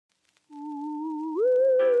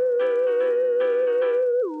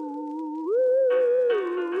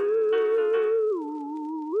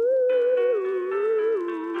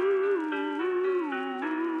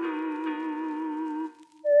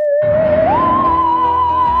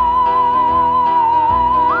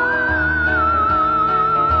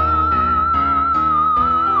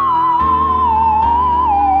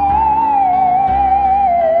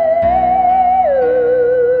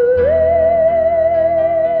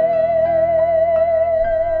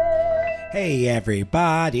Hey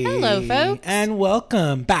everybody. Hello, folks. And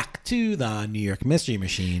welcome back to the New York Mystery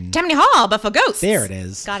Machine. Tammany Hall, but for ghosts. There it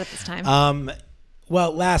is. Got it this time.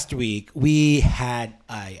 Well, last week we had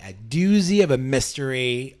a doozy of a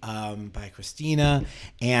mystery by Christina,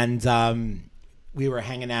 and we were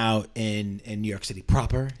hanging out in New York City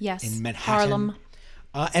proper. Yes. In Manhattan. Harlem.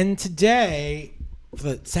 And today, for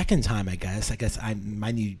the second time, I guess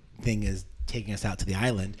my new thing is taking us out to the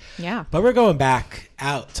island. Yeah. But we're going back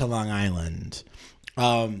out to Long Island.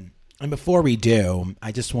 And before we do,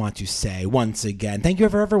 I just want to say once again, thank you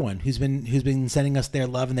for everyone who's been sending us their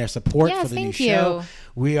love and their support for the new show.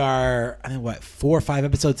 We are, 4 or 5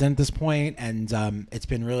 episodes in at this point, and it's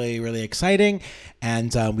been really, really exciting.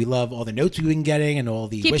 And we love all the notes we've been getting and all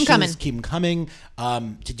the wishes. Keep them coming.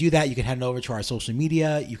 To do that, you can head over to our social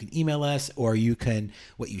media. You can email us, or you can,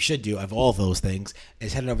 what you should do of all of those things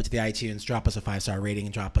is head over to the iTunes, drop us a 5-star rating,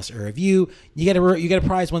 and drop us a review. You get a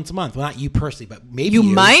prize once a month. Well, not you personally, but maybe you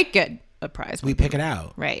might get a prize. We pick it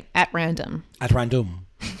out. Right. At random.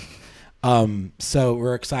 So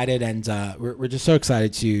we're excited, and we're just so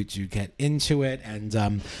excited to get into it. And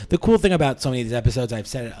the cool thing about so many of these episodes, I've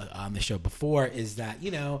said it on the show before, is that,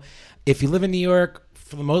 if you live in New York,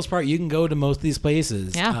 for the most part, you can go to most of these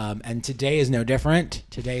places. Yeah. And today is no different.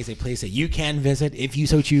 Today is a place that you can visit if you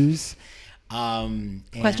so choose.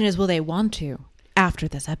 Question is, will they want to after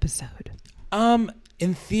this episode?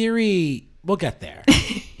 In theory, we'll get there.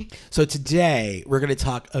 So today we're going to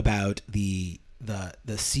talk about the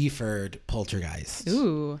Seaford Poltergeist.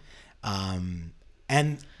 Ooh. And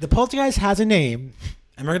the Poltergeist has a name,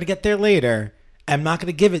 and we're going to get there later. I'm not going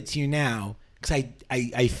to give it to you now because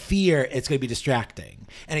I fear it's going to be distracting.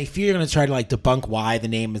 And I fear you're going to try to debunk why the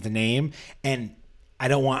name is the name. And I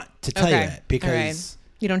don't want to tell you it because... Right.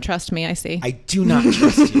 You don't trust me, I see. I do not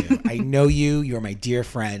trust you. I know you. You're my dear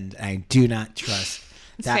friend. And I do not trust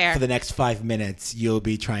that fair. For the next 5 minutes, you'll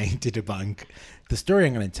be trying to debunk the story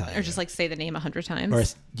I'm going to tell you. Or just say the name 100 times. Or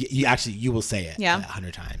you will say it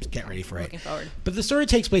 100 times. Get ready for it. Looking forward. But the story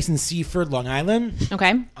takes place in Seaford, Long Island.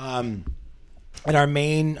 Okay. And our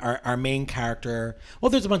main character,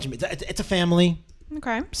 well, there's a bunch of, it's a family.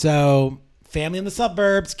 Okay. So family in the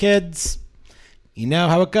suburbs, kids, you know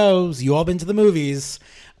how it goes. You all been to the movies.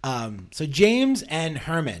 So James N.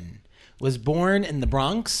 Herman was born in the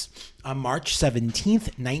Bronx on March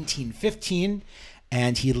 17th, 1915.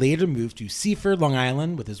 And he later moved to Seaford, Long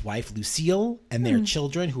Island with his wife, Lucille, and their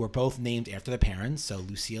children, who were both named after their parents. So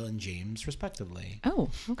Lucille and James, respectively. Oh,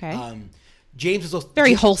 okay. James was also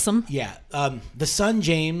very wholesome. Yeah. The son,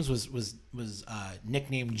 James, was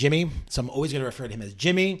nicknamed Jimmy. So I'm always going to refer to him as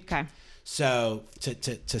Jimmy. Okay. So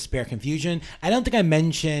to spare confusion, I don't think I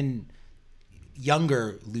mention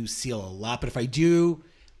younger Lucille a lot, but if I do,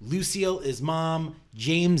 Lucille is mom,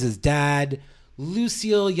 James is dad,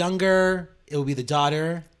 Lucille younger, it will be the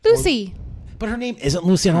daughter. Lucy. But her name isn't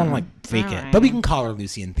Lucy. I don't want to fake it. Right. But we can call her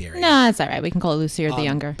Lucy in theory. No, it's all right. We can call her Lucy or the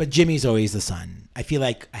younger. But Jimmy's always the son. I feel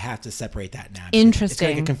like I have to separate that now. Interesting. It's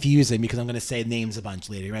going to get confusing because I'm going to say names a bunch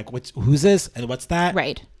later. Like, who's this and what's that?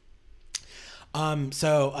 Right.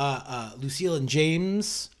 So Lucille and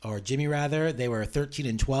James, or Jimmy rather, they were 13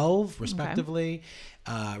 and 12 respectively.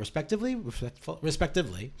 Okay. Respectively.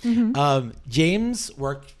 Mm-hmm. James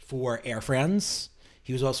worked for Air France.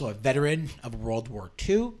 He was also a veteran of World War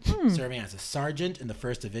II, serving as a sergeant in the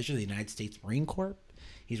 1st Division of the United States Marine Corps.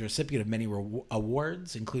 He's a recipient of many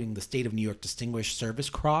awards, including the State of New York Distinguished Service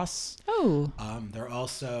Cross. Oh. They're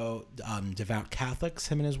also devout Catholics,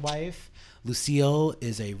 him and his wife. Lucille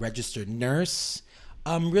is a registered nurse.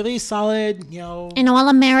 Really solid, an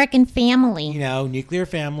all-American family. Nuclear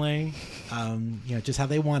family. Just how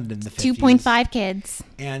they wanted in the 50s. 2.5 kids.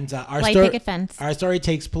 And White picket fence. Our story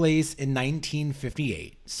takes place in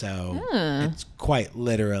 1958. So it's quite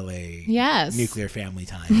literally nuclear family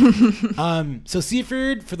time. So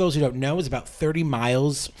Seaford, for those who don't know, is about 30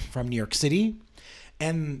 miles from New York City.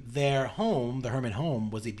 And their home, the Herman home,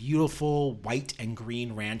 was a beautiful white and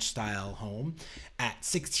green ranch-style home at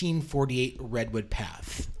 1648 Redwood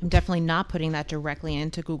Path. I'm definitely not putting that directly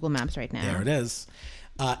into Google Maps right now. There it is.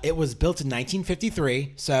 It was built in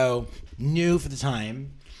 1953, so new for the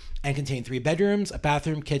time, and contained 3 bedrooms, a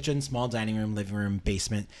bathroom, kitchen, small dining room, living room,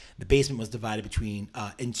 basement. The basement was divided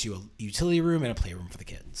into a utility room and a playroom for the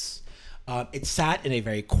kids. It sat in a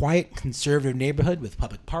very quiet, conservative neighborhood with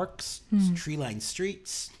public parks, tree-lined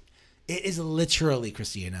streets. It is literally,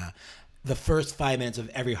 Christina, the first 5 minutes of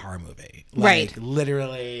every horror movie. Right.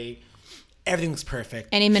 Literally, everything looks perfect.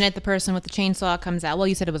 Any minute the person with the chainsaw comes out. Well,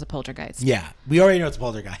 you said it was a poltergeist. Yeah. We already know it's a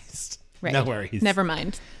poltergeist. Right. No worries. Never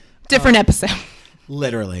mind. Different episode.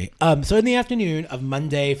 Literally. So in the afternoon of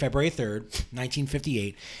Monday, February 3rd,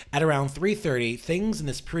 1958, at around 3:30, things in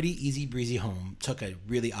this pretty easy breezy home took a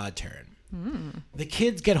really odd turn. The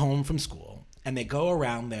kids get home from school and they go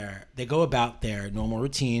about their normal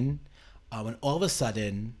routine when all of a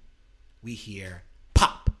sudden we hear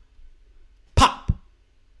pop, pop,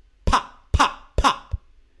 pop, pop, pop.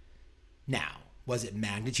 Now, was it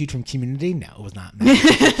magnitude from Community? No, it was not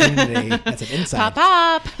magnitude from Community. That's an inside.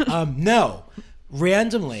 Pop, pop. No.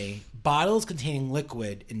 Randomly, bottles containing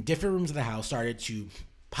liquid in different rooms of the house started to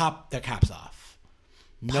pop their caps off.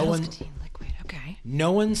 Bottles containing liquid, okay.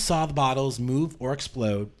 No one saw the bottles move or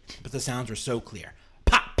explode, but the sounds were so clear.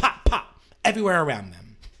 Pop, pop, pop, everywhere around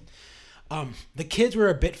them. The kids were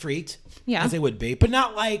a bit freaked, as they would be, but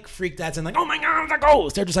not like freaked as in like, oh my God, it's a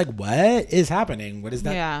ghost. They're just like, what is happening? What is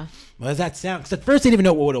that? Yeah. What does that sound? Because at first they didn't even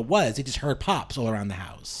know what it was. They just heard pops all around the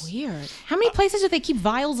house. Weird. How many places do they keep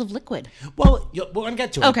vials of liquid? Well, we're going to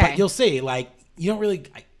get to it, but you'll see, like, you don't really...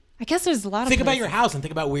 I guess there's a lot of Think about your house and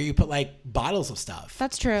think about where you put, like, bottles of stuff.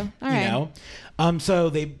 That's true. All right. You know? So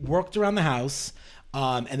they worked around the house,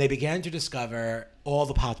 and they began to discover all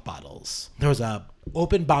the popped bottles. There was a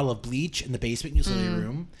open bottle of bleach in the basement utility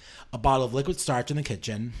room, a bottle of liquid starch in the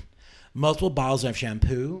kitchen, multiple bottles of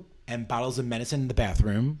shampoo, and bottles of medicine in the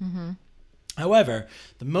bathroom. However,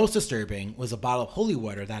 the most disturbing was a bottle of holy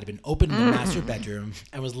water that had been opened in the master bedroom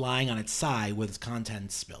and was lying on its side with its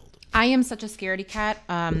contents spilled. I am such a scaredy cat.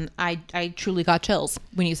 I truly got chills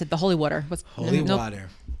when you said the holy water. Holy water.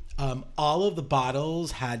 All of the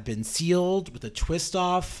bottles had been sealed with a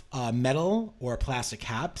twist-off metal or plastic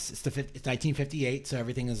caps. It's 1958, so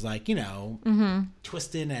everything is like,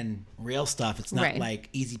 twisting and real stuff. It's not like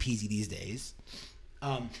easy peasy these days.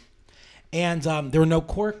 And there were no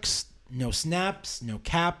corks, no snaps, no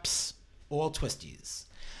caps, all twisties.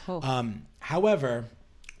 Oh. However,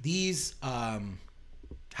 these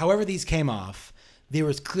came off, there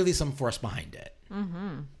was clearly some force behind it.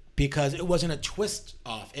 Because it wasn't a twist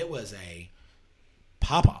off, it was a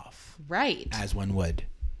pop off. Right. As one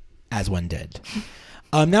did.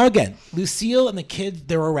 Now again, Lucille and the kids,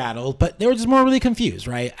 they were rattled, but they were just more really confused,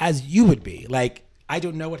 right? As you would be. Like, I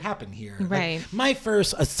don't know what happened here. Right. Like, my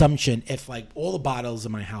first assumption, if like all the bottles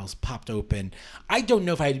in my house popped open, I don't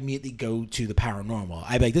know if I'd immediately go to the paranormal.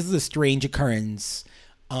 I'd be like, this is a strange occurrence.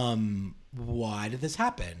 Why did this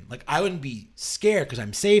happen? Like, I wouldn't be scared because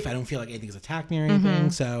I'm safe. I don't feel like anything's attacked me or anything.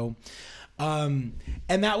 So, and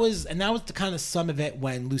that was the kind of sum of it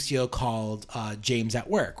when Lucille called James at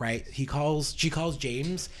work, right? She calls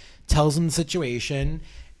James, tells him the situation,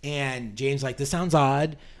 and James like, this sounds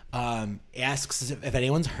odd. Asks if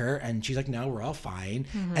anyone's hurt, and she's like, no, we're all fine.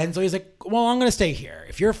 And so he's like, well, I'm gonna stay here.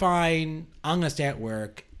 If you're fine, I'm gonna stay at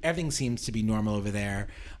work. Everything seems to be normal over there.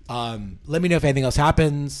 Let me know if anything else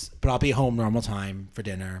happens, but I'll be home normal time for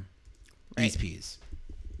dinner. Ease peas.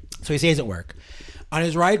 So he stays at work. On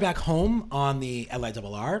his ride back home on the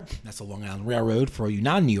LIRR, that's the Long Island Railroad for you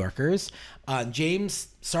non-New Yorkers, James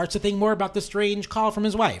starts to think more about the strange call from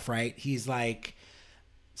his wife, right? He's like,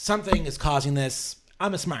 something is causing this.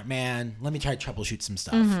 I'm a smart man. Let me try to troubleshoot some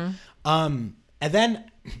stuff. And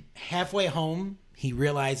then halfway home, he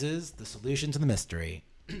realizes the solution to the mystery.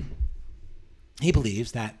 He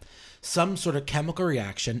believes that some sort of chemical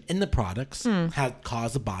reaction in the products had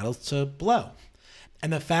caused the bottles to blow.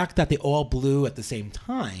 And the fact that they all blew at the same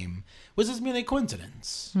time was just merely a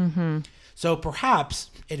coincidence. So perhaps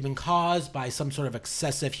it had been caused by some sort of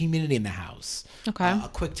excessive humidity in the house. A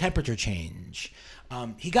quick temperature change.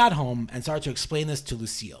 He got home and started to explain this to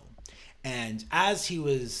Lucille. And as he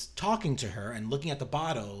was talking to her and looking at the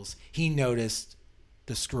bottles, he noticed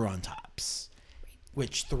the screw-on tops,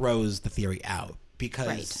 which throws the theory out.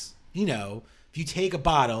 Because, if you take a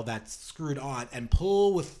bottle that's screwed on and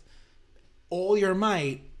pull with all your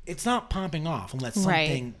might, it's not popping off unless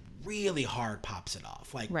something really hard pops it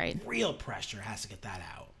off. Like, real pressure has to get that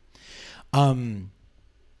out.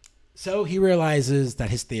 So he realizes that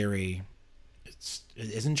his theory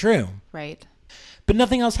isn't true. Right. But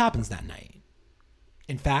nothing else happens that night.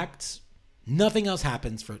 In fact, nothing else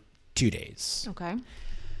happens for 2 days. Okay.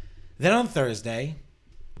 Then on Thursday,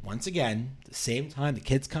 once again, the same time, the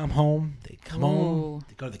kids come home. They come home.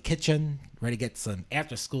 They go to the kitchen, ready to get some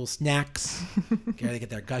after-school snacks. Get ready to get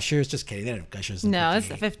their Gushers. Just kidding. They didn't have Gushers. No, it's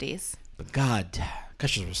the 50s. But God,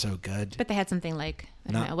 Gushers were so good. But they had something like,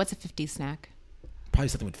 I don't know, what's a 50s snack? Probably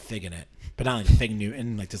something with fig in it. But not like Fig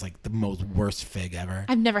Newton, like just like the most worst fig ever.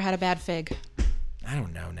 I've never had a bad fig. I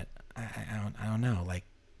don't know. I don't know. Like,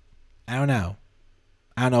 I don't know.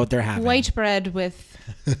 I don't know what they're having. White bread with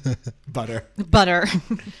butter.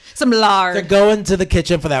 Some lard. They're going to the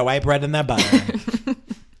kitchen for that white bread and that butter.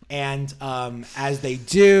 And as they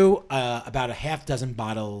do, about a half dozen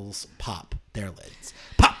bottles pop their lids.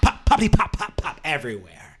 Pop, pop, poppy, pop, pop, pop,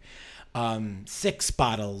 everywhere. 6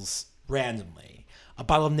 bottles randomly. A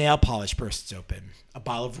bottle of nail polish bursts open. A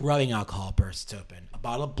bottle of rubbing alcohol bursts open. A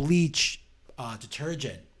bottle of bleach,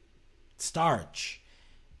 detergent, starch.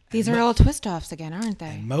 These are all twist-offs again, aren't they?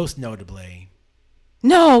 And most notably...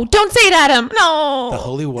 No, don't say it, Adam. No. The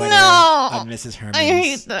holy water on Mrs.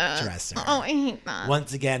 Herman's dresser. Oh, I hate that.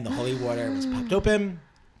 Once again, the holy water was popped open,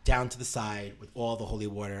 down to the side, with all the holy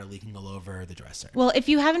water leaking all over the dresser. Well, if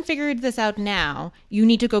you haven't figured this out now, you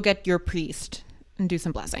need to go get your priest and do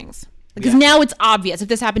some blessings. Because now it's obvious. If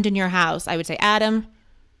this happened in your house, I would say, Adam,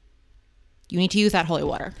 you need to use that holy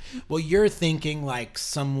water. Well, you're thinking like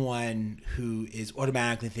someone who is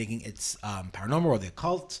automatically thinking it's paranormal or the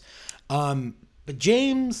occult. But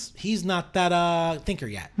James, he's not that thinker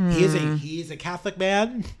yet. He is a Catholic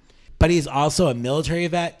man, but he's also a military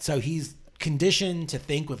vet, so he's conditioned to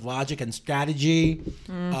think with logic and strategy.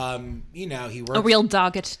 He works a real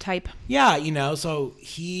Doggett type. Yeah, so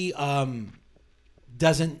he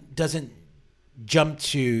doesn't jump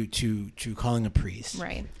to calling a priest.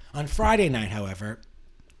 Right. On Friday night, however,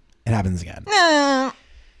 it happens again.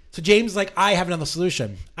 So James is like, I have another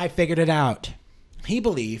solution. I figured it out. He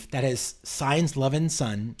believed that his science-loving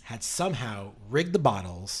son had somehow rigged the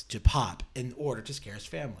bottles to pop in order to scare his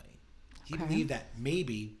family. He believed that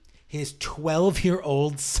maybe his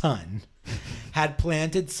 12-year-old son had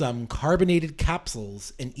planted some carbonated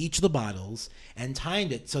capsules in each of the bottles and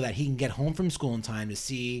timed it so that he can get home from school in time to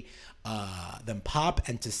see them pop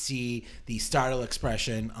and to see the startled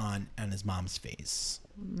expression on his mom's face.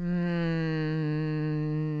 No.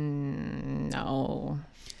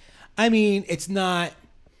 I mean, it's not...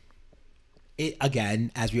 Again,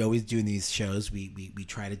 as we always do in these shows, we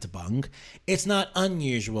try to debunk. It's not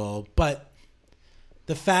unusual, but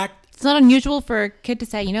the fact... It's not unusual for a kid to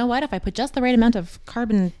say, you know what, if I put just the right amount of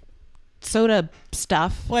carbon soda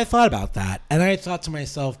stuff... Well, I thought about that, and I thought to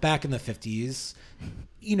myself, back in the 50s,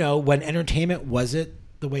 when entertainment wasn't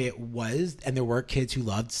the way it was, and there were kids who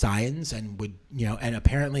loved science and would, and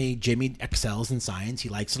apparently Jimmy excels in science. He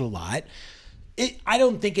likes it a lot. I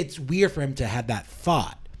don't think it's weird for him to have that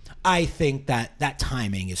thought. I think that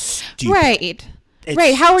timing is stupid. Right.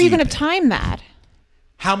 Right. How are you going to time that?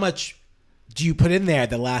 How much do you put in there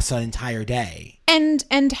that lasts an entire day? And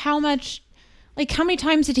how much, how many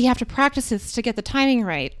times did he have to practice this to get the timing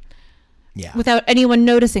right? Yeah. Without anyone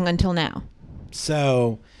noticing until now.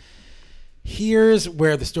 So here's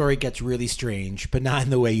where the story gets really strange, but not in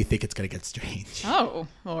the way you think it's going to get strange. Oh,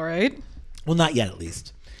 all right. Well, not yet, at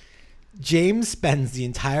least. James spends the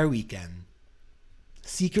entire weekend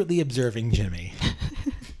secretly observing Jimmy.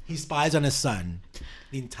 He spies on his son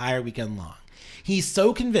the entire weekend long. He's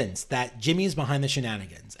so convinced that Jimmy is behind the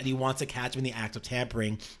shenanigans and he wants to catch him in the act of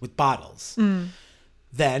tampering with bottles.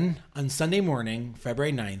 Then, on Sunday morning,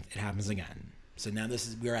 February 9th, it happens again. So now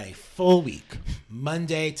we're at a full week,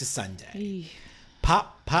 Monday to Sunday.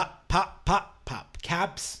 Pop, pop, pop, pop, pop.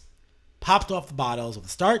 Caps popped off the bottles with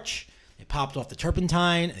the starch. They popped off the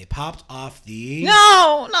turpentine, and they popped off the...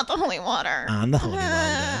 No, not the holy water. On the holy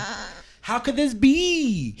water. How could this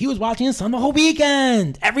be? He was watching his son the whole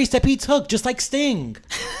weekend. Every step he took, just like Sting.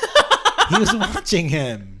 He was watching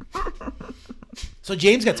him. So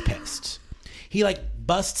James gets pissed. He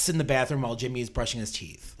busts in the bathroom while Jimmy is brushing his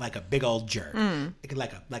teeth, like a big old jerk,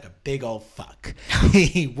 like a big old fuck.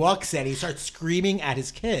 He walks in, he starts screaming at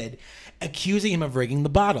his kid, accusing him of rigging the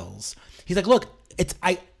bottles. He's like, "Look, it's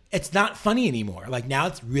not funny anymore. Now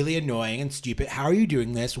it's really annoying and stupid. How are you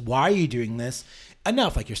doing this? Why are you doing this?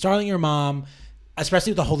 Enough. You're startling your mom,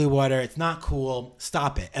 especially with the holy water. It's not cool.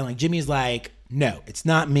 Stop it." And Jimmy's like, "No, it's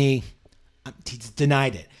not me." He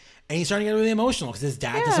denied it. And he's starting to get really emotional because his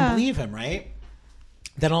dad doesn't believe him, right?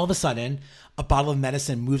 Then all of a sudden, a bottle of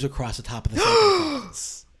medicine moves across the top of the sink and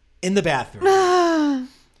falls in the bathroom.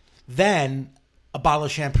 Then a bottle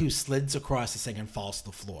of shampoo slides across the sink and falls to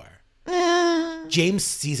the floor. James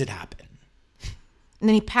sees it happen. And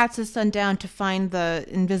then he pats his son down to find the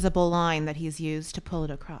invisible line that he's used to pull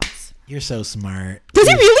it across. You're so smart. Does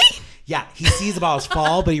he really? Yeah, he sees the bottles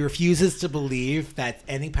fall, but he refuses to believe that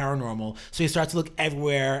anything paranormal. So he starts to look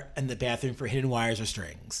everywhere in the bathroom for hidden wires or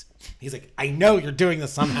strings. He's like, I know you're doing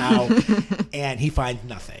this somehow. And he finds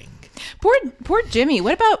nothing. Poor Jimmy.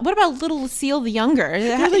 What about little Lucille the younger?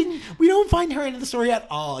 We don't find her into the story at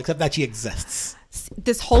all, except that she exists.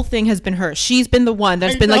 This whole thing has been her. She's been the one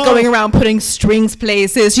that's been going around putting strings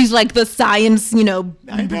places. She's like the science, maven.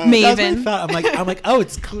 That's what I thought. I'm like, oh,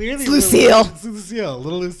 it's clearly Lucille. It's Lucille,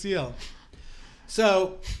 little Lucille.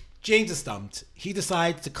 So James is stumped. He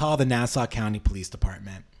decides to call the Nassau County Police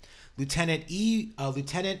Department. Lieutenant E.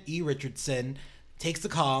 Richardson takes the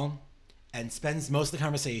call and spends most of the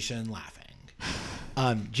conversation laughing.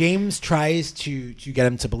 James tries to get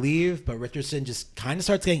him to believe, but Richardson just kind of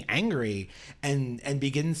starts getting angry and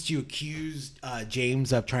begins to accuse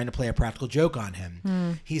James of trying to play a practical joke on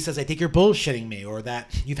him. He says, I think you're bullshitting me, or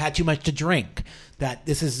that you've had too much to drink, that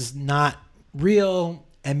this is not real,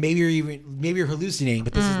 and maybe you're hallucinating,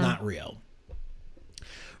 but this is not real.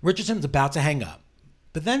 Richardson's about to hang up,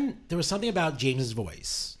 but then there was something about James's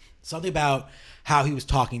voice, something about how he was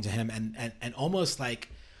talking to him, and almost like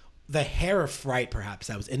the hair of fright, perhaps,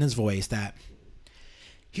 that was in his voice, that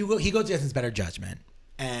he goes against his better judgment,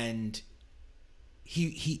 and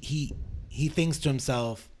he thinks to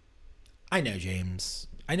himself, I know James.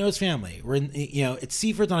 I know his family. We're in, it's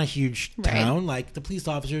Seaford's not a huge town. Right. Like, the police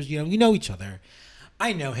officers, you know each other.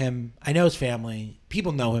 I know him. I know his family.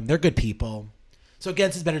 People know him. They're good people. So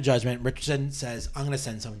against his better judgment, Richardson says, I'm going to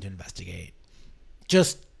send someone to investigate,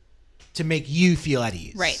 just to make you feel at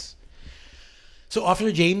ease. Right. So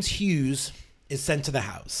Officer James Hughes is sent to the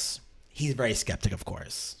house. He's very skeptic, of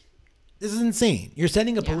course. This is insane. You're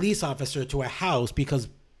sending a police officer to a house because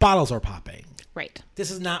bottles are popping. Right.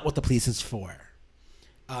 This is not what the police is for.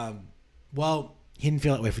 Well, he didn't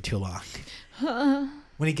feel that way for too long.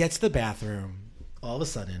 When he gets to the bathroom, all of a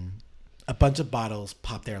sudden, a bunch of bottles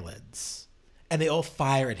pop their lids. And they all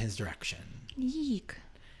fire in his direction. Eek.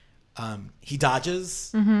 He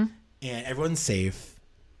dodges, and everyone's safe.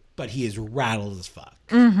 But he is rattled as fuck.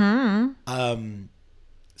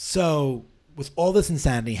 So with all this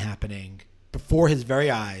insanity happening before his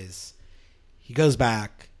very eyes, he goes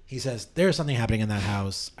back. He says, there's something happening in that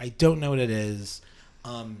house. I don't know what it is.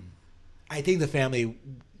 I think the family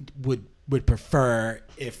would prefer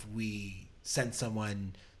if we sent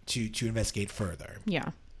someone to investigate further. Yeah.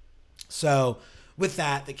 So with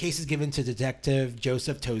that, the case is given to Detective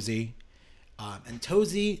Joseph Tozzi. And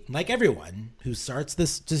Tozzi, like everyone who starts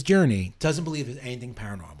this journey, doesn't believe there's anything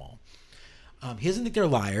paranormal. He doesn't think they're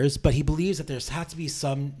liars, but he believes that there's has to be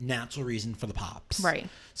some natural reason for the pops. Right.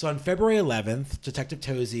 So on February 11th, Detective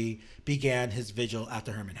Tozzi began his vigil at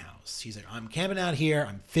the Herman house. He's like, I'm camping out here.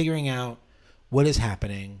 I'm figuring out what is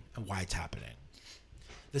happening and why it's happening.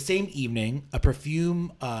 The same evening, a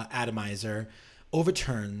perfume atomizer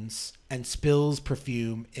overturns and spills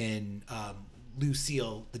perfume in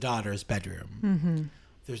Lucille, the daughter's bedroom.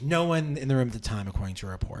 There's no one in the room at the time, according to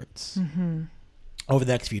reports. Over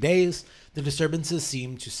the next few days, the disturbances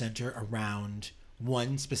seem to center around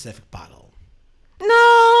one specific bottle.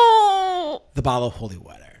 No! The bottle of holy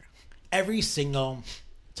water. Every single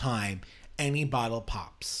time any bottle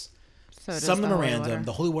pops, some of them are random.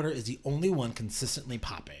 The holy water is the only one consistently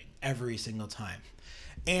popping every single time.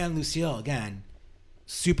 And Lucille, again,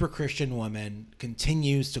 super Christian woman,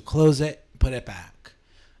 continues to close it, put it back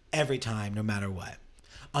every time, no matter what.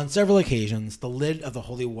 On several occasions, the lid of the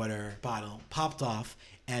holy water bottle popped off,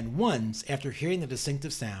 and once, after hearing the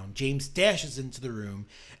distinctive sound, James dashes into the room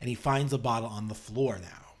and he finds the bottle on the floor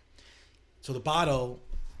now. So the bottle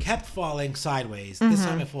kept falling sideways. This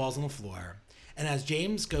time it falls on the floor. And as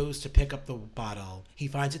James goes to pick up the bottle, he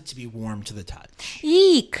finds it to be warm to the touch.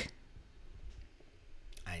 Eek.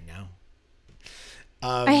 I know.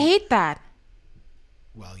 I hate that.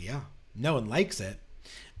 Well, yeah. No one likes it.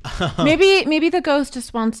 Maybe the ghost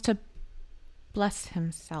just wants to bless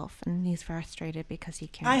himself and he's frustrated because he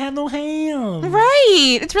can't. I have no hands.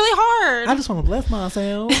 Right. It's really hard. I just want to bless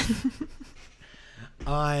myself.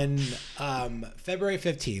 On February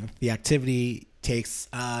 15th, the activity takes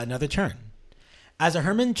another turn. As the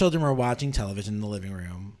Herman children were watching television in the living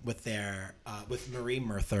room with Marie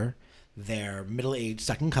Merther, their middle-aged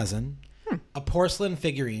second cousin, a porcelain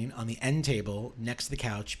figurine on the end table next to the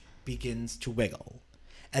couch begins to wiggle.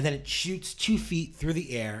 And then it shoots 2 feet through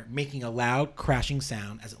the air, making a loud crashing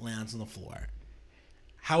sound as it lands on the floor.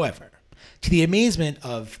 However, to the amazement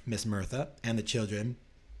of Miss Mertha and the children,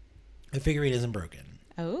 the figurine isn't broken.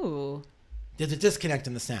 Oh. There's a disconnect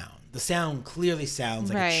in the sound. The sound clearly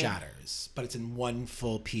sounds like it shatters, but it's in one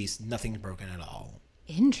full piece, nothing's broken at all.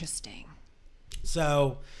 Interesting.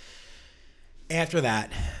 So, after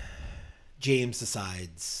that, James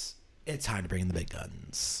decides it's time to bring in the big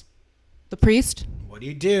guns. The priest? What do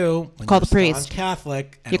you do when call the priest?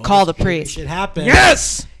 Catholic? You call the priest. Shit happens.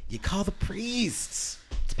 Yes! You call the priests.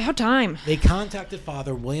 It's about time. They contacted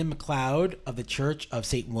Father William McLeod of the Church of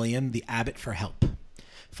St. William the Abbot for help.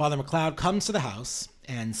 Father McLeod comes to the house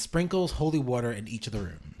and sprinkles holy water in each of the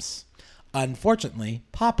rooms. Unfortunately,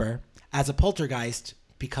 Popper, as a poltergeist,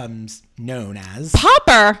 becomes known as...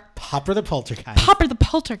 Popper the poltergeist. Popper the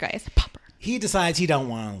poltergeist. Popper. He decides he don't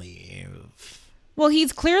want to leave. Well,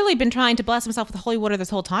 he's clearly been trying to bless himself with holy water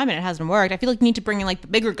this whole time, and it hasn't worked. I feel like you need to bring in like the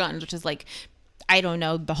bigger guns, which is like, I don't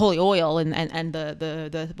know, the holy oil and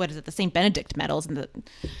the what is it, the Saint Benedict medals, and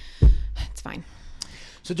it's fine.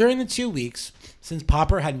 So during the 2 weeks since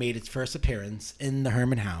Popper had made its first appearance in the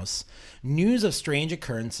Herman house, news of strange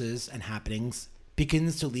occurrences and happenings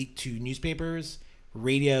begins to leak to newspapers,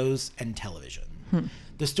 radios, and television.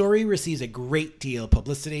 The story receives a great deal of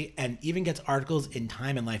publicity and even gets articles in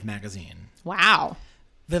Time and Life magazine. Wow.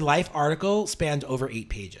 The Life article spanned over 8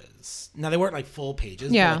 pages. Now, they weren't like full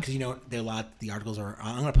pages. Yeah. Because, the articles are,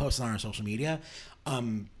 I'm going to post it on our social media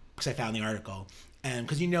because I found the article. And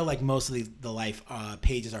because, like most of the Life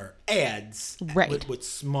pages are ads. Right. With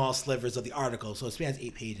small slivers of the article. So it spans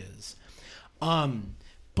 8 pages.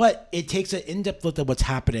 But it takes an in-depth look at what's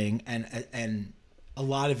happening, and a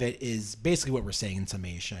lot of it is basically what we're saying in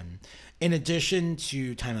summation. In addition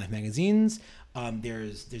to Time Life magazines,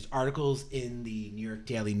 there's articles in the New York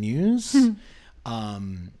Daily News,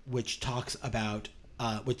 which talks about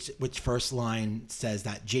which first line says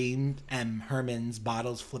that James M. Herman's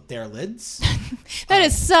bottles flip their lids. That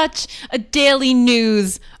is such a Daily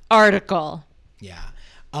News article. Yeah.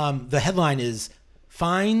 The headline is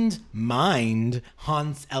 "Find Mind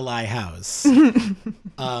Haunts L.I. House."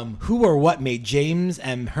 Who or what made James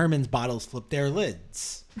M. Herman's bottles flip their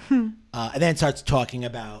lids? And then it starts talking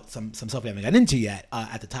about some stuff we haven't got into yet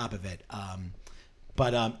at the top of it.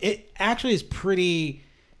 But it actually is pretty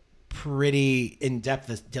in-depth,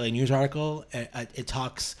 this Daily News article. It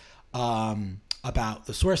talks about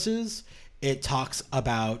the sources. It talks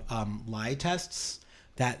about lie tests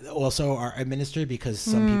that also are administered because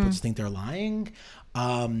some people just think they're lying.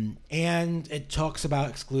 And it talks about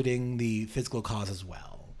excluding the physical cause as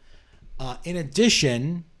well. In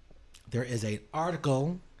addition, there is an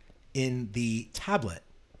article in the Tablet.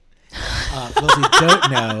 For those who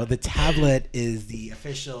don't know, the Tablet is the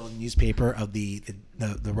official newspaper of the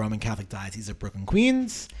Roman Catholic Diocese of Brooklyn,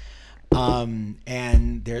 Queens.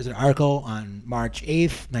 And there's an article on March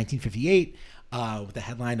 8th, 1958, with the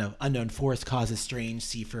headline of "Unknown Force Causes Strange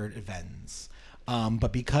Seaford Events."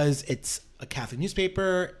 But because it's a Catholic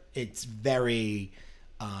newspaper, it's very...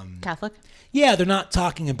 Catholic? Yeah, they're not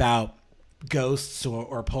talking about ghosts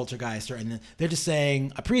or poltergeist or anything. They're just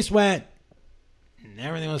saying a priest went and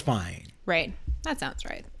everything was fine. Right. That sounds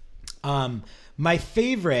right. My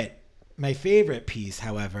favorite piece,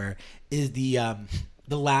 however, is the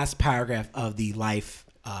last paragraph of the Life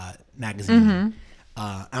magazine.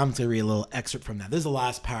 I'm going to read a little excerpt from that. This is the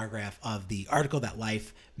last paragraph of the article that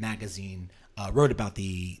Life magazine wrote about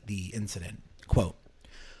the incident. Quote,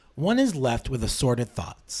 "One is left with assorted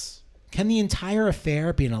thoughts. Can the entire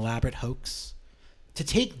affair be an elaborate hoax? To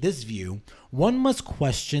take this view, one must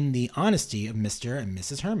question the honesty of Mr. and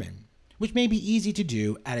Mrs. Herman, which may be easy to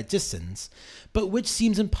do at a distance, but which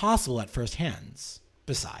seems impossible at first hands.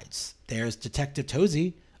 Besides, there's Detective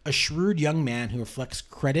Tozy, a shrewd young man who reflects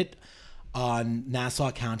credit on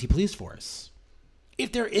Nassau County Police Force.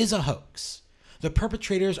 If there is a hoax, the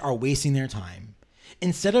perpetrators are wasting their time.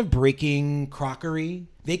 Instead of breaking crockery,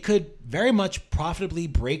 they could very much profitably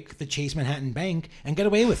break the Chase Manhattan Bank and get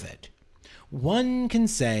away with it. One can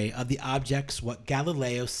say of the objects what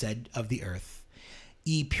Galileo said of the earth,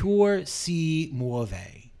 e pur si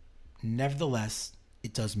muove. Nevertheless,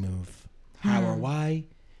 it does move. How or why,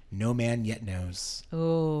 no man yet knows."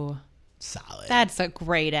 Oh, solid. That's a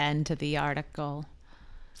great end to the article.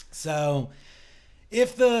 So,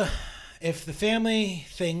 if the family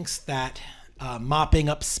thinks that mopping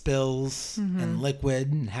up spills and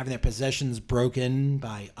liquid and having their possessions broken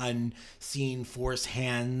by unseen force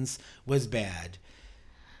hands was bad,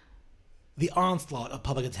 the onslaught of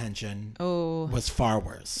public attention was far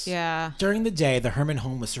worse. Yeah. During the day, the Herman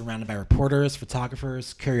home was surrounded by reporters,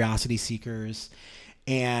 photographers, curiosity seekers,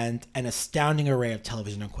 and an astounding array of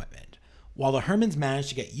television equipment. While the Hermans managed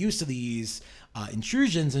to get used to these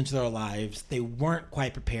intrusions into their lives, they weren't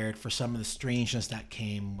quite prepared for some of the strangeness that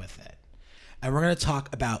came with it. And we're going to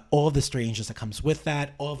talk about all the strangeness that comes with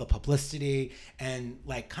that, all the publicity, and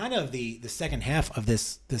like kind of the second half of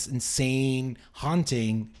this insane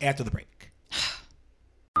haunting after the break.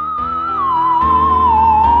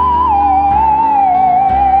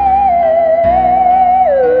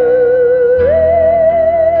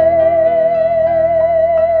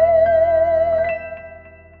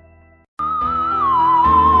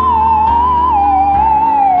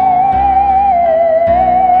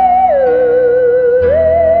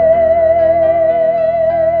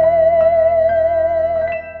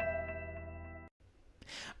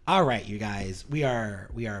 All right, you guys, we are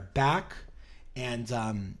back, and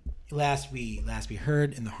last we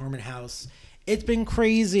heard in the Herman house, It's been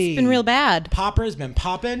crazy. It's been real bad. Popper's been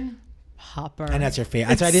popping. Popper. And that's your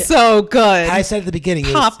favorite. It's so good. I said at the beginning.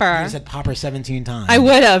 Popper. You said Popper 17 times. I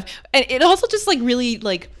would have. And it also just like really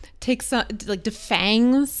like takes like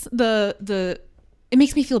defangs the. It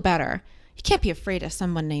makes me feel better. You can't be afraid of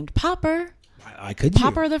someone named Popper. I could.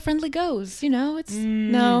 Popper the friendly ghost. You know, it's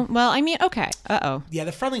no. Well, I mean, okay. Yeah,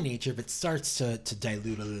 the friendly nature of it starts to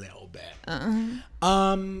dilute a little bit.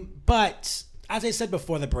 But as I said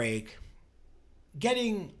before the break,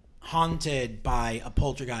 getting haunted by a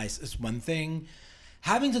poltergeist is one thing.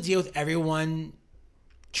 Having to deal with everyone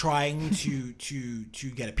trying to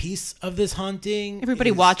get a piece of this haunting,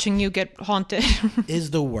 everybody watching you get haunted,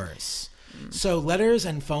 is the worst. So letters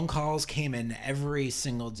and phone calls came in every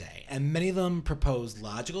single day, and many of them proposed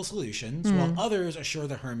logical solutions, while others assured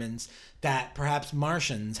the Hermans that perhaps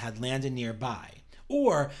Martians had landed nearby,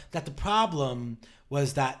 or that the problem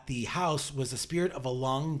was that the house was the spirit of a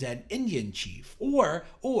long-dead Indian chief, or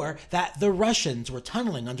that the Russians were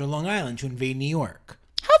tunneling under Long Island to invade New York.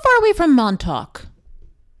 How far are we from Montauk?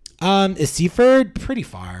 Is Seaford pretty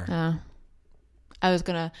far? I was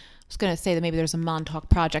gonna say that maybe there's a Montauk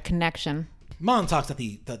Project connection. Montauk's at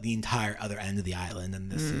the entire other end of the island,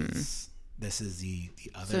 and this is the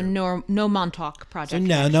other. So no Montauk Project.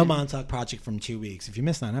 So no Montauk Project from 2 weeks. If you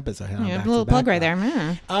missed that episode, a little plug right there.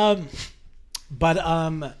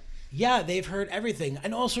 But yeah, they've heard everything,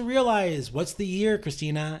 and also realize what's the year,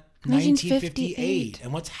 Christina? 1958.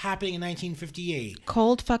 And what's happening in 1958?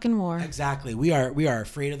 Cold fucking war. Exactly. We are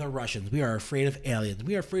afraid of the Russians. We are afraid of aliens.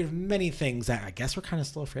 We are afraid of many things that I guess we're kind of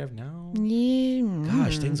still afraid of now. Yeah.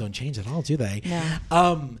 Gosh, things don't change at all, do they?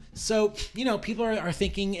 No. So, people are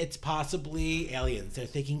thinking it's possibly aliens. They're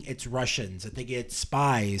thinking it's Russians. They're thinking it's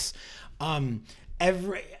spies.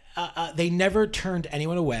 They never turned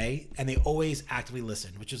anyone away, and they always actively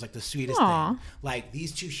listened, which is like the sweetest thing. Like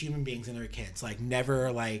these two human beings and their kids, like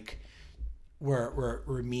never like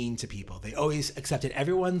were mean to people. They always accepted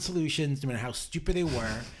everyone's solutions, no matter how stupid they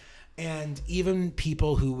were. And even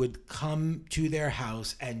people who would come to their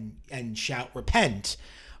house and shout repent,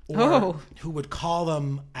 or who would call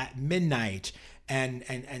them at midnight and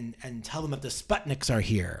tell them that the Sputniks are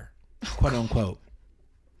here, quote unquote.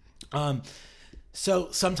 So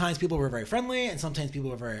sometimes people were very friendly and sometimes people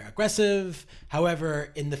were very aggressive.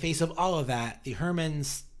 However, in the face of all of that, the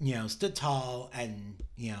Hermans, stood tall and,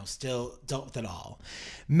 still dealt with it all.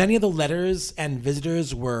 Many of the letters and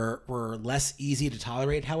visitors were less easy to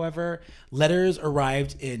tolerate, however. Letters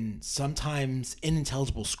arrived in sometimes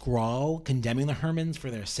unintelligible scrawl, condemning the Hermans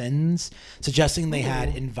for their sins, suggesting they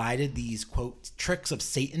had invited these, quote, tricks of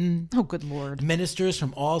Satan. Oh, good Lord. Ministers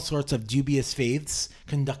from all sorts of dubious faiths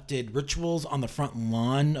conducted rituals on the front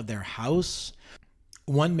lawn of their house.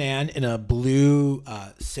 One man in a blue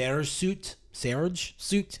serge suit.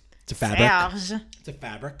 It's a fabric. It's a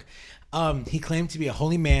fabric. He claimed to be a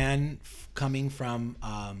holy man coming from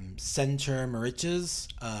Center Moriches,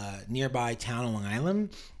 nearby town on Long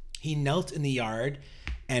Island. He knelt in the yard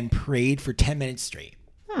and prayed for 10 minutes straight.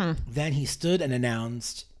 Then he stood and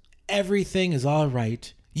announced, "Everything is all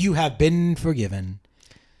right. You have been forgiven."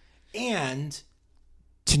 And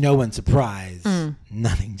to no one's surprise,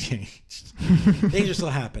 nothing changed. Things are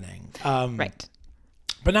still happening. Right.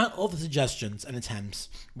 But not all the suggestions and attempts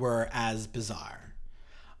were as bizarre.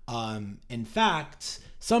 In fact,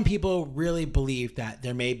 some people really believe that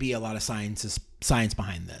there may be a lot of science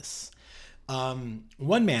behind this.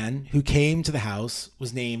 One man who came to the house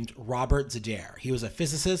was named Robert Zadare. He was a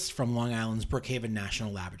physicist from Long Island's Brookhaven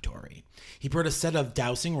National Laboratory. He brought a set of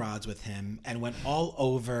dowsing rods with him and went all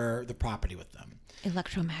over the property with them.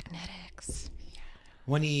 Electromagnetics.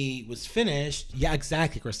 When he was finished, yeah,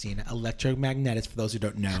 exactly, Christina. Electromagnetics, for those who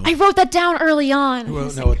don't know. I wrote that down early on. Who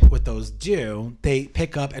don't know what those do. They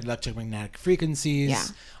pick up electromagnetic frequencies. Yeah.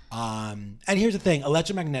 And here's the thing.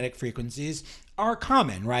 Electromagnetic frequencies are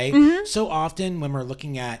common, right? Mm-hmm. So often when we're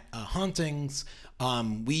looking at hauntings,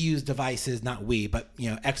 we use devices, not we, but,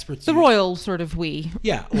 experts. The royal sort of we.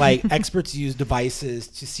 Yeah, like experts use devices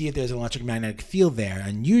to see if there's an electromagnetic field there.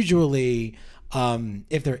 And usually,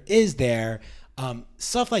 if there is there,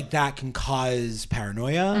 stuff like that can cause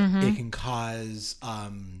paranoia. Mm-hmm. It can cause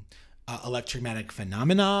electromagnetic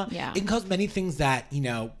phenomena. Yeah. It can cause many things that,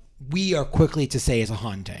 we are quickly to say is a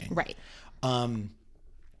haunting. Right.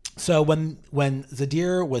 So when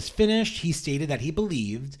Zadire was finished, he stated that he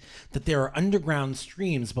believed that there are underground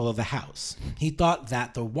streams below the house. He thought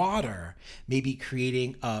that the water may be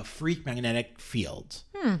creating a freak magnetic field.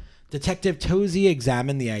 Detective Tozy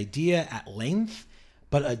examined the idea at length,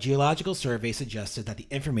 but a geological survey suggested that the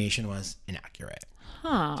information was inaccurate.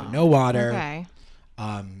 So no water. Okay.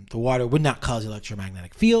 The water would not cause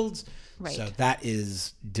electromagnetic fields. Right. So that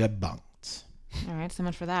is debunked. All right, so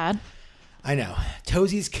much for that. I know.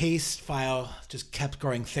 Tozie's case file just kept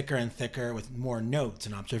growing thicker and thicker with more notes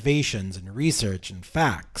and observations and research and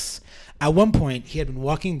facts. At one point, he had been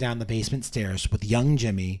walking down the basement stairs with young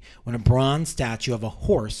Jimmy when a bronze statue of a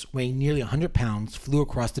horse weighing nearly 100 pounds flew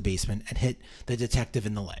across the basement and hit the detective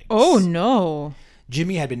in the legs. Oh, no.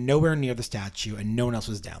 Jimmy had been nowhere near the statue and no one else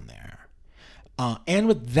was down there. And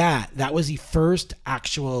with that was the first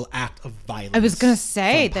actual act of violence. I was going to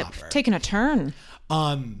say that taking a turn.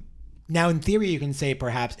 Now, in theory, you can say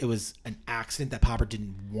perhaps it was an accident that Popper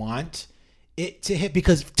didn't want it to hit,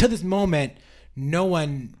 because to this moment, no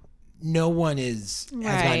one has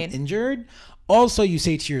gotten injured. Also, you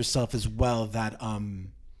say to yourself as well that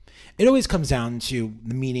it always comes down to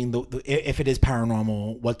the meaning. If it is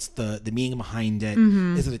paranormal, what's the meaning behind it?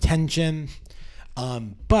 Mm-hmm. Is it attention?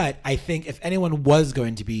 But I think if anyone was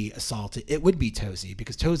going to be assaulted, it would be Tozie,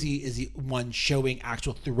 because Tozie is the one showing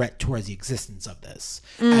actual threat towards the existence of this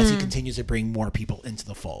as he continues to bring more people into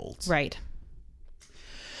the fold. Right.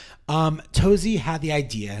 Tozie had the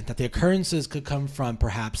idea that the occurrences could come from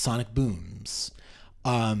perhaps sonic booms.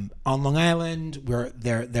 On Long Island, where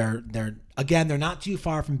they're not too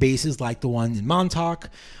far from bases like the one in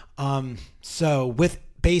Montauk. So with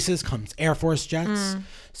bases comes Air Force jets.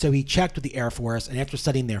 So he checked with the Air Force, and after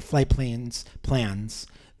studying their flight plans,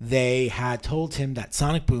 they had told him that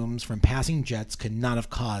sonic booms from passing jets could not have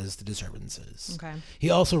caused the disturbances. Okay. He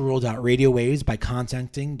also ruled out radio waves by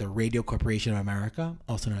contacting the Radio Corporation of America,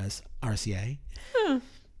 also known as RCA.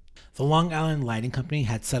 The Long Island Lighting Company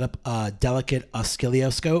had set up a delicate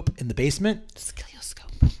oscilloscope in the basement.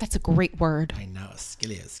 Oscilloscope. That's a great word. I know,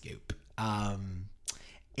 oscilloscope.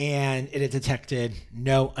 And it had detected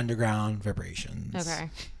no underground vibrations. Okay.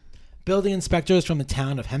 Building inspectors from the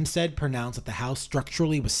town of Hempstead pronounced that the house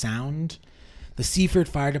structurally was sound. The Seaford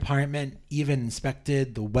Fire Department even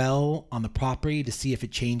inspected the well on the property to see if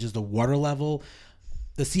it changes the water level.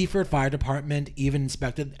 The Seaford Fire Department even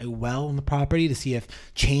inspected a well on the property to see if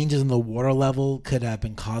changes in the water level could have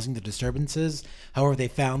been causing the disturbances. However, they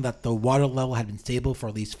found that the water level had been stable for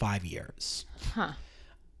at least 5 years. Huh.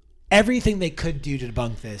 Everything they could do to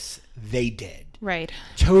debunk this, they did. Right.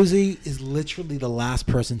 Tozie is literally the last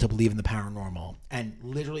person to believe in the paranormal and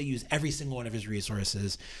literally use every single one of his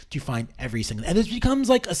resources to find every single... And this becomes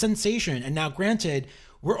like a sensation. And now, granted,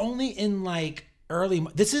 we're only in like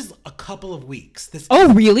this is a couple of weeks.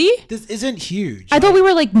 Really? This isn't huge. I thought we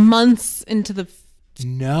were like months into the...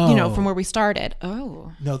 No. From where we started.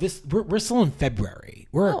 Oh. No, we're still in February.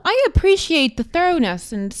 I appreciate the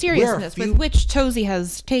thoroughness and seriousness with which Tozie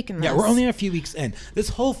has taken this. Yeah, we're only a few weeks in. This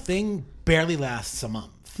whole thing barely lasts a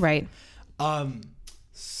month. Right. Among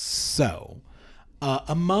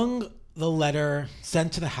the letters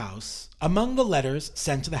sent to the house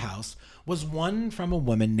was one from a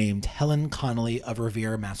woman named Helen Connolly of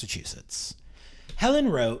Revere, Massachusetts. Helen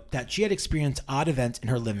wrote that she had experienced odd events in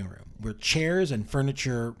her living room where chairs and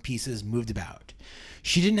furniture pieces moved about.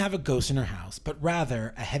 She didn't have a ghost in her house, but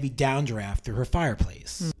rather a heavy downdraft through her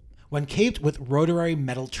fireplace. When caped with rotary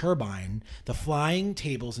metal turbine, the flying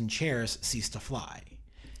tables and chairs ceased to fly.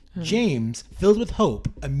 James, filled with hope,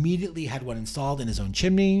 immediately had one installed in his own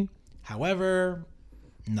chimney. However,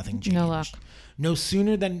 nothing changed. No luck. No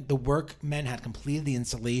sooner than the workmen had completed the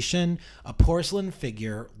installation, a porcelain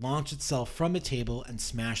figure launched itself from the table and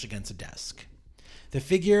smashed against a desk. The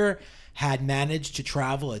figure had managed to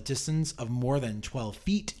travel a distance of more than 12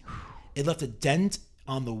 feet. It left a dent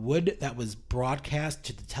on the wood that was broadcast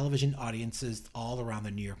to the television audiences all around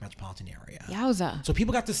the New York metropolitan area. Yowza. So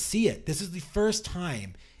people got to see it. This is the first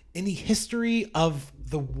time in the history of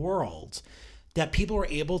the world that people were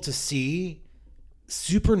able to see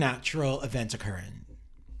supernatural events occurring.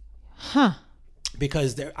 Huh.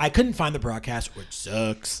 Because I couldn't find the broadcast, which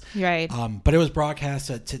sucks. Right. But it was broadcast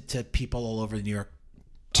to people all over New York.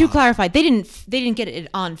 To clarify, they didn't get it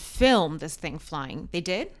on film, this thing flying. They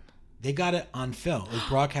did? They got it on film. It was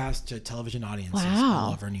broadcast to television audiences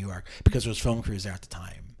all over New York because there was film crews there at the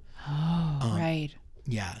time. Oh, right.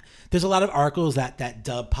 Yeah. There's a lot of articles that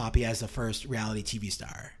dub Poppy as the first reality TV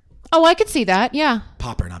star. Oh, I could see that. Yeah.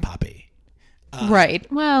 Popper, not Poppy. Right.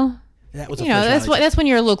 Well, that was that's when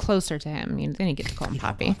you're a little closer to him. Then you get to call him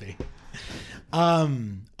Poppy.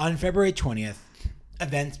 On February 20th,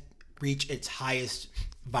 events reached its highest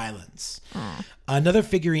violence. Another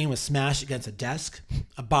figurine was smashed against a desk.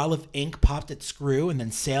 A bottle of ink popped its screw and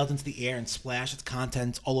then sailed into the air and splashed its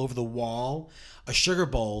contents all over the wall. A sugar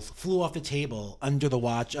bowl flew off the table under the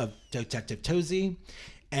watch of Detective Tozie.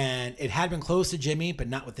 And it had been close to Jimmy, but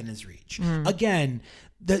not within his reach. Again,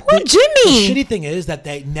 the shitty thing is that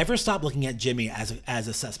they never stopped looking at Jimmy as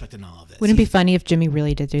a suspect in all of this. Wouldn't it be funny if Jimmy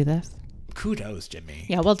really did do this? Kudos, Jimmy.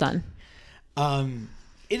 Yeah, well done.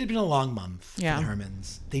 It had been a long month for the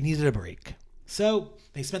Hermans. They needed a break. So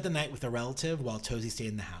they spent the night with a relative while Tozy stayed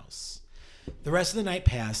in the house. The rest of the night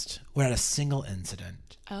passed without a single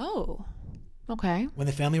incident. Oh, okay. When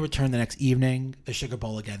the family returned the next evening, the sugar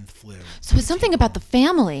bowl again flew. So it's something about the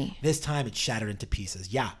family. This time it shattered into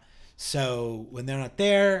pieces. Yeah. So when they're not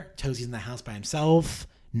there, Tozy's in the house by himself.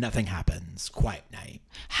 Nothing happens. Quiet night.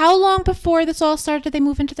 How long before this all started did they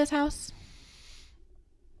move into this house?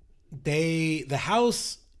 The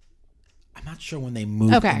house, I'm not sure when they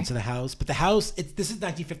moved into the house, but the house, this is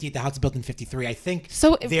 1958. The house is built in 53. I think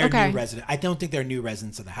they're new residents. I don't think they're new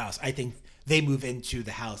residents of the house. I think they move into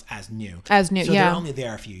the house as new. So they're only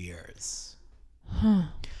there a few years.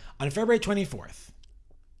 On February 24th,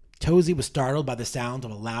 Tozy was startled by the sound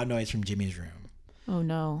of a loud noise from Jimmy's room. Oh,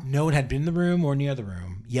 no. No one had been in the room or near the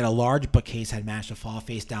room, yet a large bookcase had managed to fall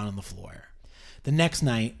face down on the floor. The next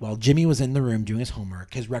night, while Jimmy was in the room doing his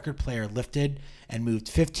homework, his record player lifted and moved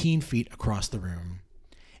 15 feet across the room.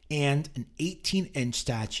 And an 18-inch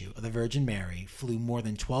statue of the Virgin Mary flew more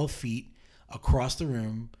than 12 feet across the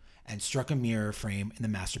room and struck a mirror frame in the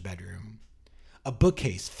master bedroom. A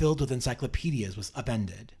bookcase filled with encyclopedias was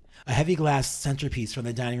upended. A heavy glass centerpiece from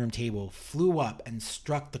the dining room table flew up and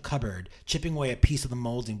struck the cupboard, chipping away a piece of the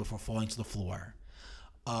molding before falling to the floor.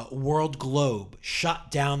 A world globe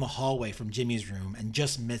shot down the hallway from Jimmy's room and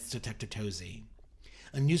just missed Detective Tozy.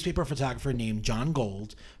 A newspaper photographer named John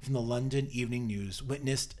Gold from the London Evening News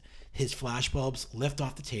witnessed his flashbulbs lift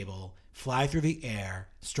off the table, fly through the air,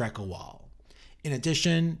 strike a wall. In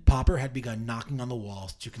addition, Popper had begun knocking on the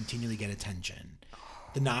walls to continually get attention.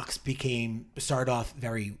 The knocks started off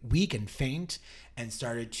very weak and faint and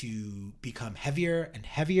started to become heavier and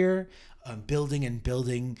heavier, building and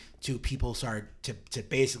building till people started to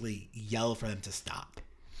basically yell for them to stop.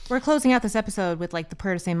 We're closing out this episode with like the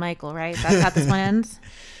prayer to St. Michael, right? That's how this one ends?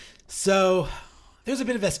 So there's a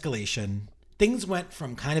bit of escalation. Things went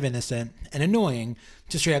from kind of innocent and annoying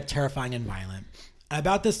to straight up terrifying and violent.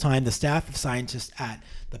 About this time, the staff of scientists at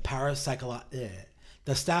the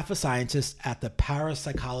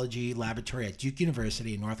parapsychology laboratory at Duke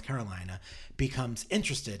University in North Carolina becomes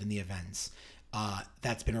interested in the events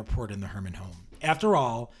that's been reported in the Herman home. After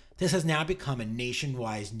all, this has now become a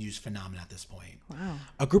nationwide news phenomenon at this point. Wow.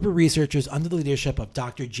 A group of researchers under the leadership of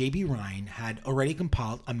Dr. J.B. Ryan had already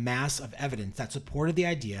compiled a mass of evidence that supported the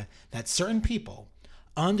idea that certain people,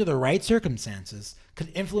 under the right circumstances,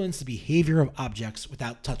 could influence the behavior of objects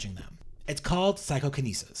without touching them. It's called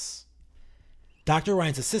psychokinesis. Dr.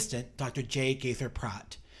 Ryan's assistant, Dr. J. Gaither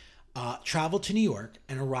Pratt, traveled to New York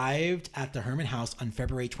and arrived at the Herman house on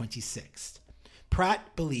February 26th.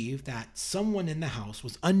 Pratt believed that someone in the house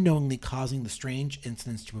was unknowingly causing the strange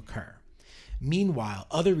incidents to occur. Meanwhile,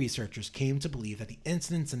 other researchers came to believe that the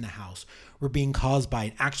incidents in the house were being caused by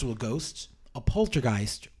an actual ghost, a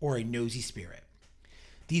poltergeist, or a nosy spirit.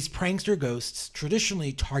 These prankster ghosts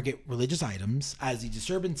traditionally target religious items, as the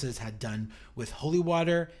disturbances had done with holy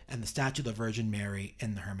water and the statue of the Virgin Mary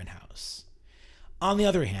in the Herman house. On the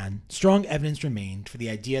other hand, strong evidence remained for the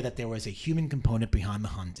idea that there was a human component behind the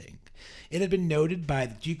haunting. It had been noted by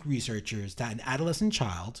the Duke researchers that an adolescent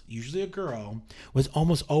child, usually a girl, was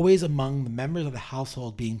almost always among the members of the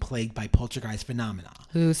household being plagued by poltergeist phenomena.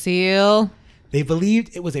 Lucille. They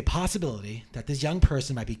believed it was a possibility that this young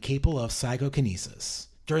person might be capable of psychokinesis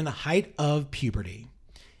during the height of puberty.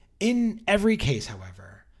 In every case,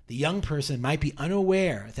 however, the young person might be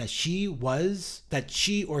unaware that she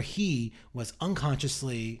or he was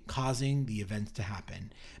unconsciously causing the events to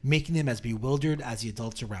happen, making them as bewildered as the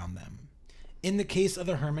adults around them. In the case of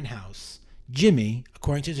the Herman house, Jimmy,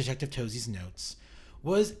 according to Detective Tozy's notes,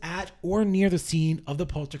 was at or near the scene of the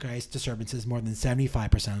poltergeist disturbances more than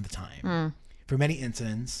 75% of the time. For many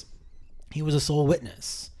incidents, he was a sole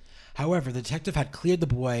witness. However, the detective had cleared the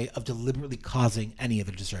boy of deliberately causing any of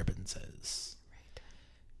the disturbances.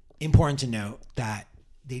 Important to note that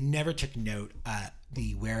they never took note at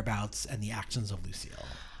the whereabouts and the actions of Lucille.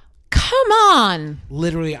 Come on!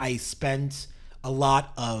 Literally, I spent a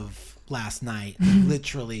lot of last night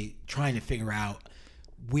literally trying to figure out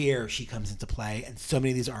where she comes into play, and so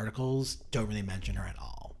many of these articles don't really mention her at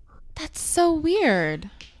all. That's so weird.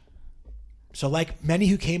 So like many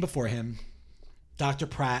who came before him, Dr.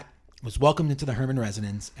 Pratt was welcomed into the Herman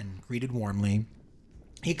residence and greeted warmly.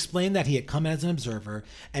 He explained that he had come as an observer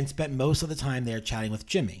and spent most of the time there chatting with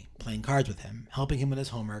Jimmy, playing cards with him, helping him with his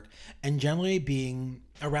homework, and generally being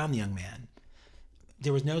around the young man.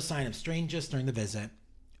 There was no sign of strangeness during the visit.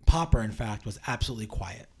 Popper, in fact, was absolutely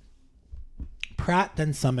quiet. Pratt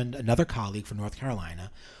then summoned another colleague from North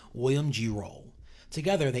Carolina, William G. Roll.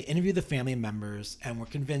 Together, they interviewed the family members and were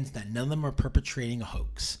convinced that none of them were perpetrating a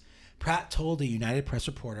hoax. Pratt told a United Press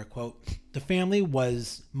reporter, quote, "The family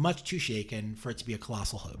was much too shaken for it to be a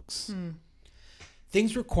colossal hoax."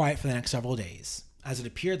 Things were quiet for the next several days, as it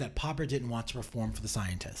appeared that Popper didn't want to perform for the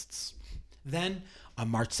scientists. Then, on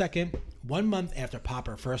March 2nd, 1 month after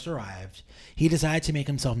Popper first arrived, he decided to make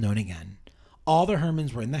himself known again. All the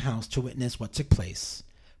Hermans were in the house to witness what took place.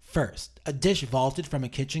 First, a dish vaulted from a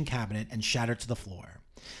kitchen cabinet and shattered to the floor.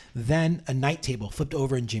 Then, a night table flipped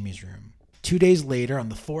over in Jimmy's room. 2 days later, on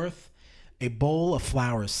the 4th, a bowl of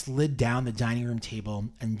flowers slid down the dining room table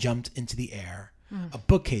and jumped into the air. A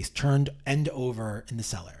bookcase turned end over in the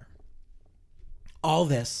cellar. All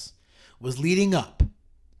this was leading up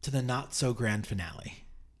to the not-so-grand finale.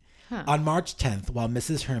 On March 10th, while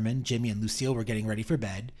Mrs. Herman, Jimmy, and Lucille were getting ready for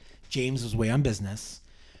bed, James was away on business,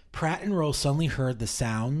 Pratt and Rose suddenly heard the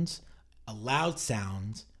sounds, a loud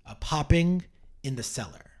sound, a popping in the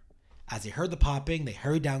cellar. As they heard the popping, they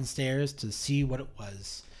hurried downstairs to see what it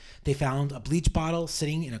was. They found a bleach bottle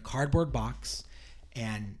sitting in a cardboard box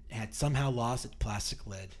and had somehow lost its plastic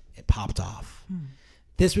lid. It popped off.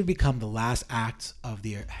 This would become the last act of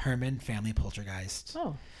the Herman family poltergeist.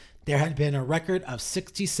 There had been a record of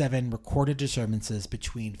 67 recorded disturbances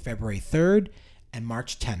between February 3rd and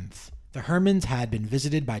March 10th. The Hermans had been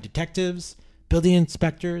visited by detectives, building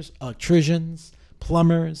inspectors, electricians,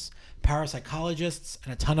 plumbers, parapsychologists,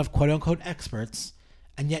 and a ton of quote-unquote experts,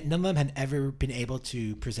 and yet none of them had ever been able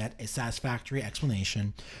to present a satisfactory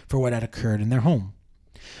explanation for what had occurred in their home.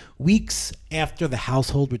 Weeks after the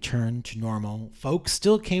household returned to normal, folks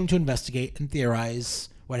still came to investigate and theorize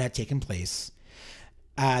what had taken place.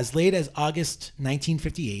 As late as August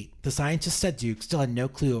 1958, the scientists at Duke still had no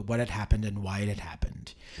clue of what had happened and why it had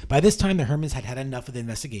happened. By this time, the Hermans had had enough of the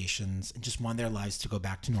investigations and just wanted their lives to go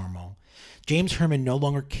back to normal. James Herman no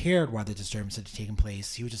longer cared why the disturbances had taken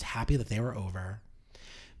place. He was just happy that they were over.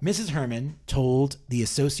 Mrs. Herman told the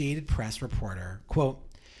Associated Press reporter, quote,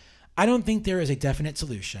 "I don't think there is a definite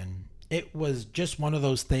solution. It was just one of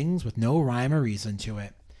those things with no rhyme or reason to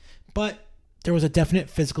it. But there was a definite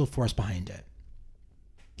physical force behind it."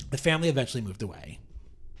 The family eventually moved away.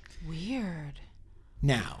 Weird.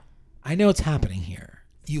 Now, I know what's happening here.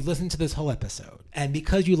 You've listened to this whole episode, and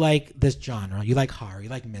because you like this genre, you like horror, you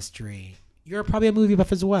like mystery, you're probably a movie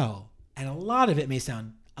buff as well. And a lot of it may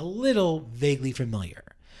sound a little vaguely familiar.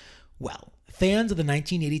 Well, fans of the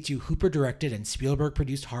 1982 Hooper-directed and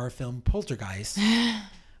Spielberg-produced horror film Poltergeist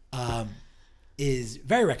is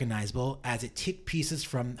very recognizable as it took pieces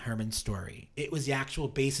from Herman's story. It was the actual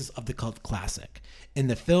basis of the cult classic. In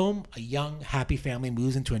the film, a young, happy family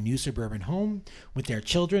moves into a new suburban home with their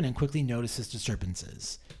children and quickly notices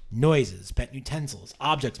disturbances. Noises, bent utensils,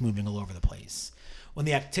 objects moving all over the place. When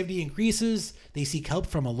the activity increases, they seek help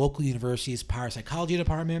from a local university's parapsychology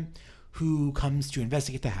department, who comes to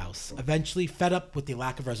investigate the house. Eventually, fed up with the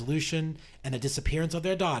lack of resolution and the disappearance of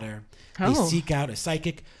their daughter, they seek out a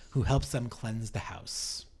psychic who helps them cleanse the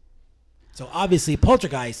house. So obviously,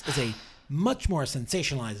 Poltergeist is a much more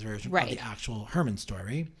sensationalized version of the actual Herman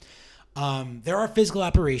story. There are physical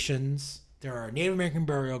apparitions. There are Native American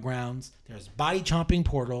burial grounds. There's body-chomping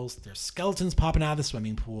portals. There's skeletons popping out of the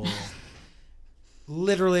swimming pool.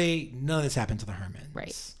 Literally, none of this happened to the Hermans.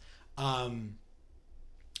 Right.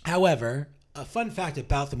 However, a fun fact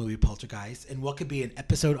about the movie Poltergeist, and what could be an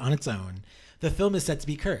episode on its own, the film is said to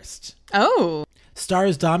be cursed. Oh.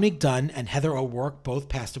 Stars Dominic Dunn and Heather O'Rourke both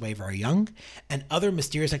passed away very young, and other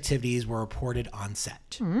mysterious activities were reported on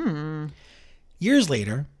set. Years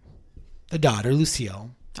later, the daughter,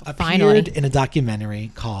 Lucille, appeared in a documentary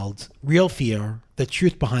called Real Fear, The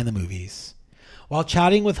Truth Behind the Movies. While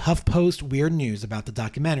chatting with HuffPost Weird News about the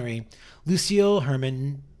documentary, Lucille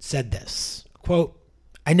Herman said this, quote,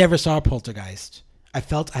 "I never saw a poltergeist. I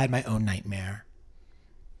felt I had my own nightmare."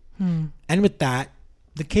 And with that,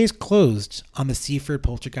 the case closed on the Seaford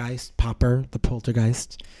poltergeist, Popper, the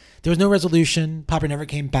poltergeist. There was no resolution. Popper never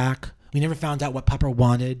came back. We never found out what Popper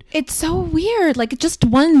wanted. It's so weird. Like, just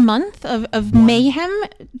 1 month of mayhem?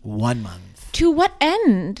 1 month. To what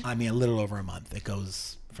end? I mean, a little over a month. It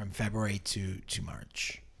goes from February to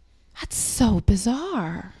March. That's so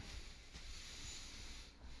bizarre.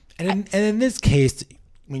 And in this case,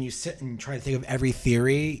 when you sit and try to think of every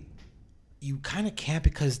theory, you kind of can't,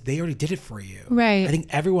 because they already did it for you. Right. I think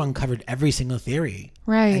everyone covered every single theory.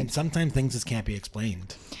 Right. And sometimes things just can't be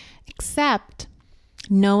explained. Except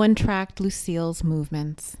no one tracked Lucille's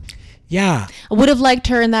movements. Yeah. I would have liked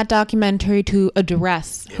her in that documentary to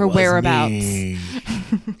address her whereabouts.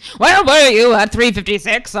 Where were you at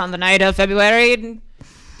 3:56 on the night of February?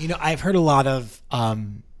 You know, I've heard a lot of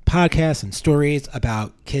podcasts and stories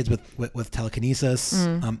about kids with telekinesis.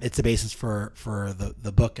 It's the basis for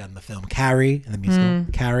the book and the film Carrie and the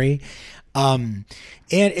musical Carrie. And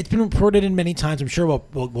it's been reported in many times. I'm sure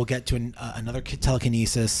we'll get to another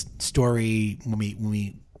telekinesis story when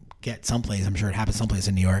we get someplace. I'm sure it happens someplace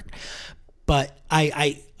in New York. But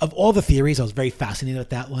I of all the theories, I was very fascinated with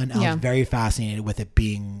that one. I was very fascinated with it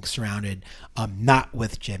being surrounded, not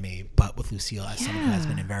with Jimmy, but with Lucille as someone who has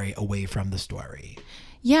been very away from the story.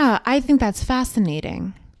 Yeah, I think that's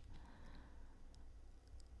fascinating.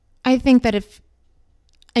 I think that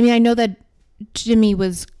I know that Jimmy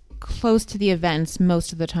was close to the events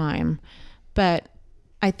most of the time, but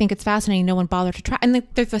I think it's fascinating no one bothered to try. And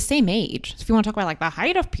they're the same age. So if you want to talk about like the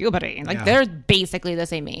height of puberty, they're basically the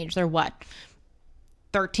same age. They're what,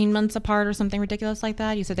 13 months apart or something ridiculous like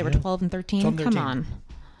that? You said they were 12 and 13? 12 and 13. Come on.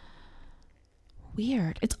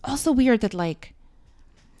 Weird. It's also weird that like,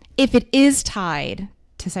 if it is tied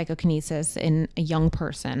to psychokinesis in a young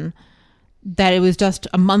person, that it was just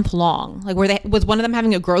a month long. Like, was one of them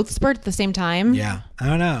having a growth spurt at the same time? Yeah, I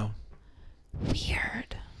don't know.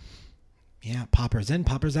 Weird. Yeah, poppers in,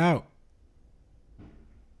 poppers out.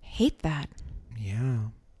 Hate that. Yeah,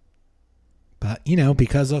 but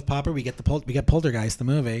because of Popper, we get Poltergeist, the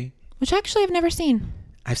movie, which actually I've never seen.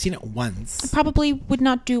 I've seen it once. I probably would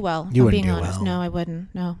not do well. You wouldn't being do honest. well. No, I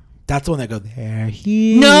wouldn't. No. That's the one that goes there.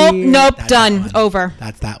 Nope. That's done. Over.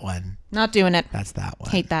 That's that one. Not doing it. That's that one.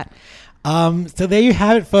 Hate that. So there you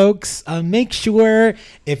have it, folks. Make sure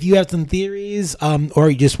if you have some theories or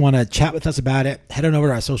you just want to chat with us about it, head on over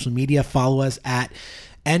to our social media. Follow us at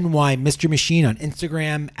NY Mystery Machine on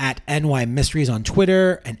Instagram, at NY Mysteries on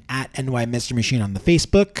Twitter, and at NY Mystery Machine on the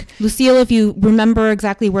Facebook. Lucille, if you remember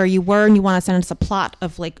exactly where you were and you want to send us a plot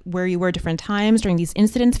of like where you were different times during these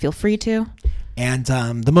incidents, feel free to. And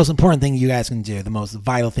the most important thing you guys can do, the most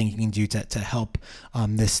vital thing you can do to help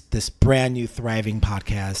this brand new thriving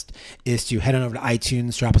podcast is to head on over to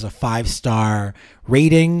iTunes, drop us a 5-star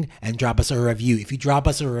rating, and drop us a review. If you drop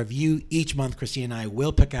us a review each month, Christine and I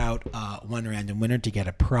will pick out one random winner to get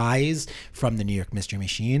a prize from the New York Mystery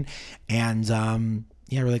Machine. And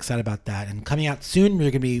yeah, really excited about that. And coming out soon,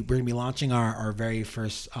 we're gonna be launching our very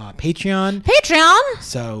first Patreon.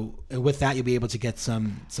 So with that, you'll be able to get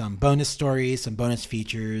some bonus stories, some bonus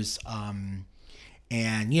features, and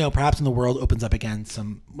perhaps when the world opens up again,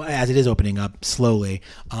 as it is opening up slowly,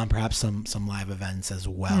 perhaps some live events as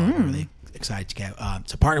well. We're really excited to get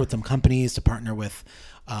to partner with some companies, to partner with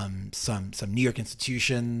some New York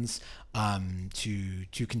institutions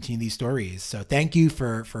to continue these stories. So thank you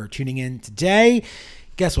for tuning in today.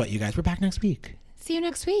 Guess what, you guys? We're back next week. See you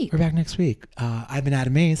next week. We're back next week. I've been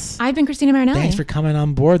Adam Mace. I've been Christina Marinelli. Thanks for coming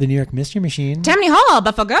on board the New York Mystery Machine. Tammany Hall,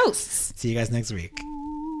 but for ghosts. See you guys next week.